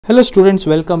Hello students,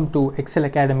 welcome to Ekcel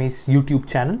Academy's YouTube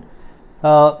channel.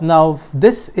 Now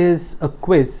this is a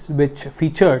quiz which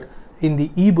featured in the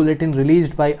e-bulletin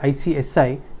released by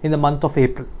ICSI in the month of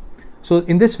April. So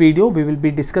in this video we will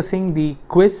be discussing the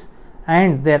quiz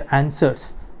and their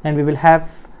answers, and we will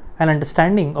have an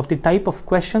understanding of the type of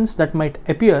questions that might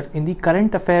appear in the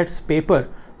current affairs paper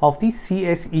of the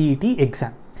CSEET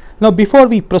exam. Now before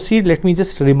we proceed, let me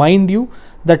just remind you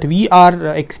that we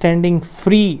are extending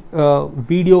free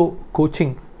video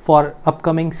coaching for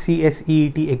upcoming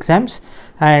CSEET exams,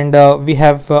 and we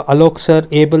have Alok sir,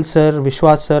 Abel sir,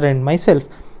 Vishwas sir and myself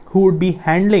who would be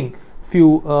handling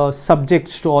few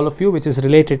subjects to all of you which is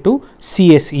related to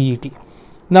CSEET.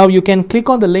 Now you can click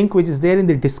on the link which is there in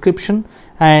the description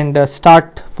and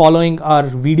start following our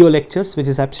video lectures, which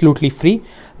is absolutely free.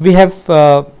 We have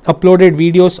uploaded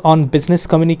videos on business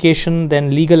communication,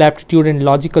 then legal aptitude and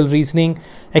logical reasoning,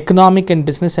 economic and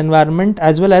business environment,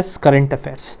 as well as current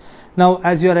affairs. Now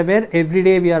as you are aware, every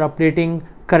day we are updating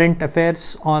current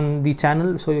affairs on the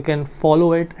channel, so you can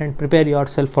follow it and prepare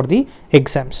yourself for the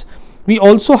exams. We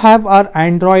also have our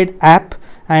Android app,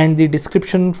 and the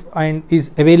description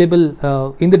is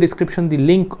available in the description. The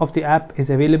link of the app is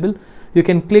available. You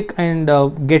can click and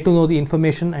get to know the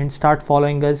information and start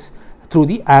following us through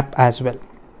the app as well.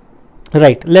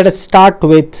 Right, let us start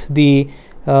with the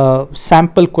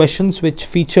sample questions which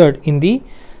featured in the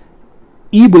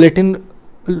e-bulletin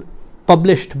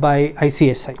published by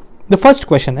ICSI. The first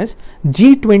question is,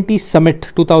 G20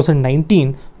 Summit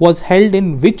 2019 was held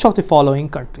in which of the following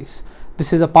countries?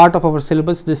 This is a part of our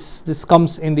syllabus. This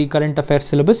comes in the current affairs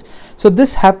syllabus. So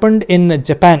this happened in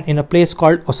Japan, in a place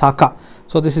called Osaka.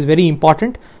 So this is very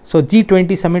important. So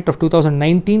G20 Summit of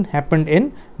 2019 happened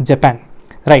in Japan.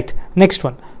 Right. Next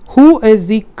one. Who is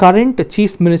the current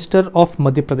Chief Minister of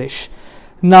Madhya Pradesh?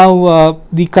 Now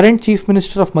the current Chief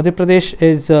Minister of Madhya Pradesh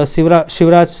is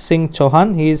Shivraj Singh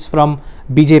Chauhan. He is from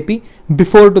BJP.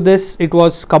 Before to this, it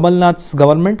was Kamal Nath's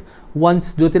government.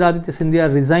 Once Jyotiraditya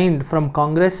Scindia resigned from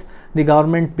Congress, the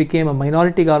government became a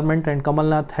minority government and Kamal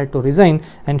Nath had to resign,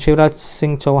 and Shivraj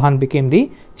Singh Chauhan became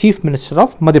the Chief Minister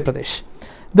of Madhya Pradesh.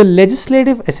 The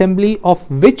Legislative Assembly of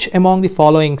which among the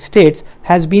following states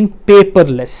has been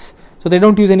paperless? So they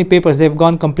don't use any papers, they've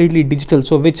gone completely digital.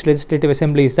 So which Legislative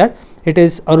Assembly is that? It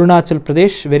is Arunachal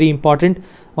Pradesh, very important,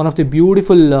 one of the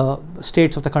beautiful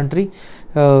states of the country.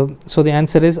 So the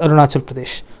answer is Arunachal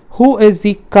Pradesh. Who is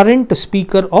the current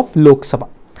Speaker of Lok Sabha?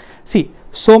 See,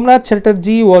 Somnath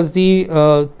Chatterjee was the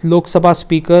Lok Sabha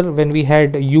Speaker when we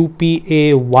had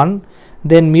UPA 1.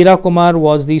 Then Meera Kumar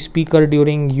was the Speaker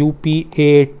during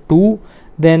UPA 2.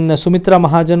 Then Sumitra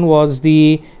Mahajan was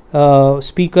the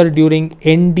Speaker during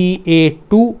NDA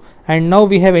 2. And now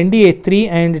we have NDA 3,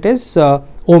 and it is Om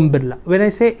Birla. When I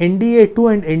say NDA 2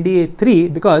 and NDA 3,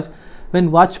 because when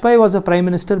Vajpayee was a Prime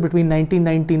Minister between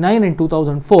 1999 and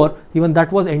 2004, even that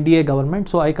was NDA government.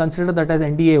 So I consider that as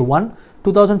NDA 1.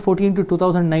 2014 to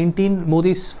 2019,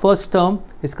 Modi's first term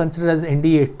is considered as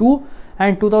NDA 2.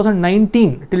 And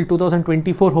 2019 till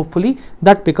 2024, hopefully,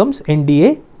 that becomes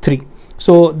NDA 3.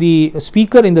 So the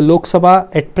Speaker in the Lok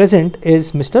Sabha at present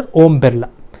is Mr. Om Birla.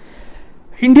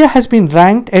 India has been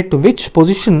ranked at which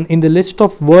position in the list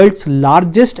of world's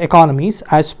largest economies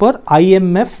as per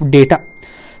IMF data?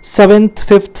 7th,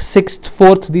 5th, 6th,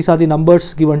 4th, these are the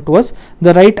numbers given to us.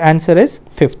 The right answer is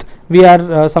 5th. We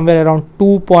are somewhere around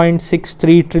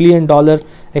 $2.63 trillion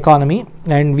economy,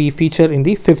 and we feature in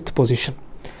the 5th position.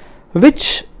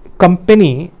 Which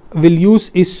company will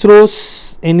use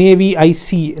ISRO's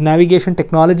NAVIC navigation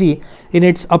technology in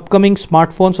its upcoming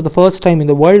smartphones for the first time in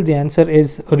the world? The answer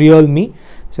is Realme.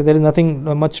 So there is nothing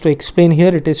much to explain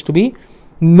here. It is to be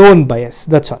known by us.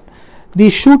 That's all. The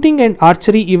shooting and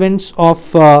archery events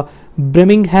of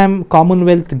Birmingham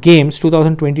Commonwealth Games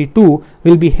 2022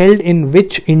 will be held in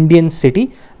which Indian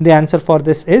city? The answer for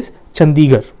this is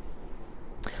Chandigarh.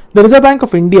 The Reserve Bank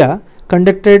of India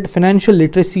conducted Financial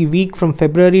Literacy Week from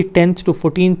February 10th to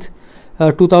 14th,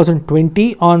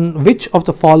 2020 on which of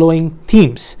the following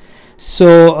themes?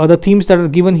 So the themes that are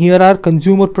given here are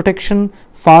consumer protection,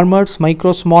 farmers,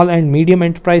 micro, small and medium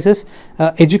enterprises,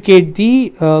 educate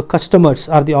the customers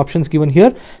are the options given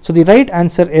here. So the right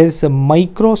answer is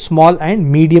micro, small and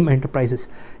medium enterprises.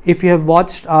 If you have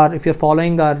watched or if you are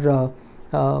following our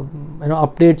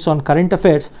updates on current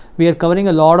affairs, we are covering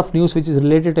a lot of news which is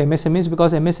related to MSMEs,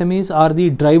 because MSMEs are the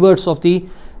drivers of the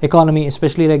economy,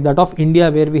 especially like that of India,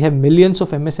 where we have millions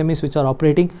of MSMEs which are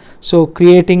operating. So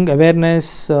creating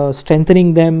awareness,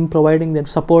 strengthening them, providing them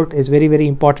support is very, very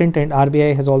important, and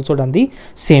RBI has also done the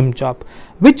same job.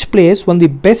 Which place won the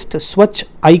Best Swachh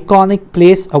Iconic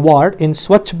Place Award in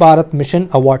Swachh Bharat Mission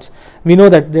Awards? We know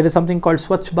that there is something called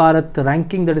Swachh Bharat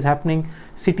ranking that is happening.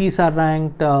 Cities are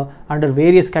ranked under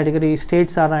various categories,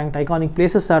 states are ranked, iconic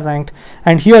places are ranked,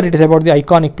 and here it is about the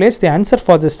iconic place. The answer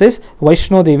for this is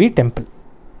Vaishno Devi Temple.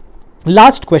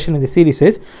 Last question in the series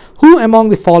is, who among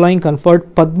the following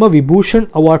conferred Padma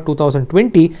Vibhushan Award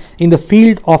 2020 in the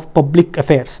field of public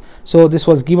affairs? So this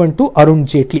was given to Arun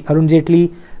Jaitley. Arun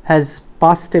Jaitley has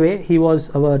passed away. He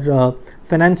was our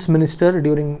finance minister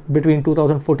between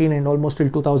 2014 and almost till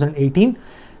 2018,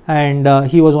 and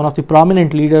he was one of the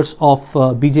prominent leaders of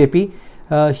BJP.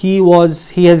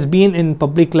 He has been in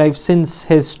public life since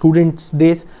his student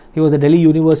days. He was a Delhi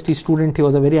University student. He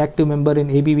was a very active member in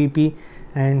ABVP,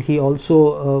 and he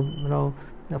also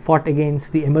fought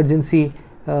against the emergency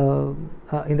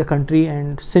in the country,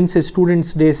 and since his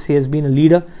students days he has been a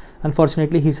leader.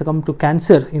 Unfortunately, he succumbed to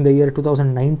cancer in the year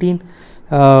 2019,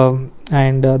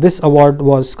 and this award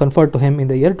was conferred to him in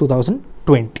the year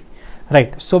 2020.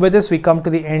 Right, so with this we come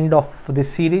to the end of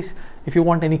this series. If you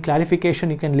want any clarification,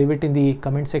 you can leave it in the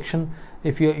comment section.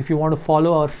 If you want to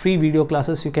follow our free video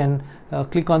classes, you can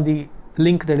click on the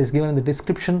link that is given in the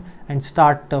description and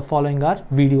start following our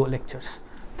video lectures.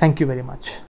 Thank you very much.